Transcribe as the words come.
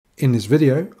In this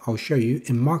video, I'll show you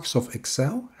in Microsoft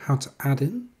Excel how to add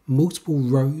in multiple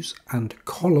rows and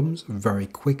columns very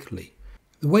quickly.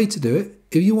 The way to do it,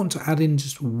 if you want to add in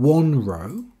just one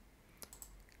row,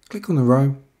 click on the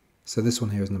row. So this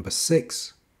one here is number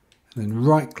 6, and then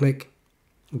right click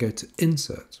and go to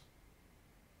Insert.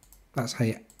 That's how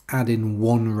you add in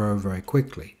one row very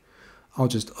quickly. I'll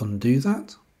just undo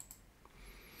that.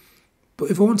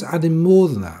 But if I want to add in more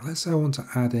than that, let's say I want to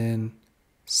add in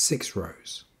 6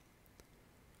 rows.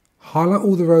 Highlight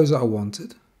all the rows that I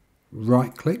wanted,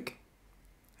 right click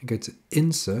and go to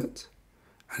Insert,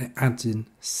 and it adds in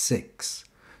 6.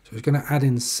 So it's going to add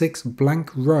in 6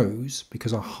 blank rows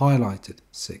because I highlighted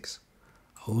 6.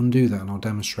 I'll undo that and I'll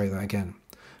demonstrate that again.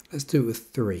 Let's do it with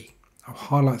 3. I'll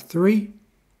highlight 3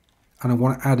 and I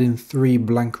want to add in 3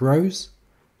 blank rows.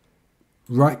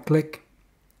 Right click,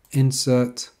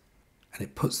 Insert, and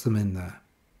it puts them in there.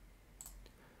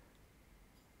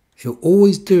 It'll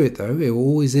always do it though, it will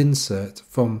always insert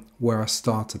from where I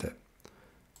started it.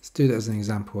 Let's do that as an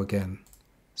example again.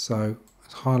 So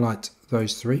let's highlight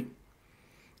those 3,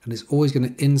 and it's always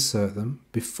going to insert them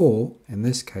before, in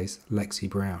this case, Lexi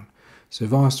Brown. So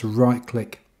if I was to right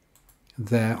click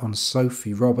there on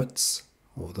Sophie Roberts,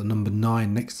 or the number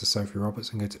 9 next to Sophie Roberts,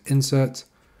 and go to Insert,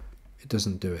 it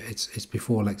doesn't do it, it's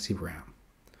before Lexi Brown.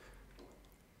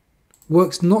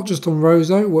 Works not just on rows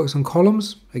though, it works on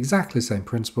columns, exactly the same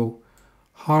principle.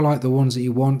 Highlight the ones that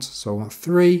you want, so I want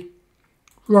 3,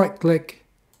 right click,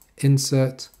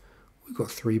 Insert, we've got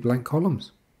 3 blank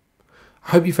columns.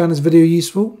 I hope you found this video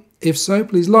useful. If so,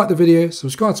 please like the video,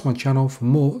 subscribe to my channel for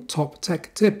more top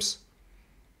tech tips.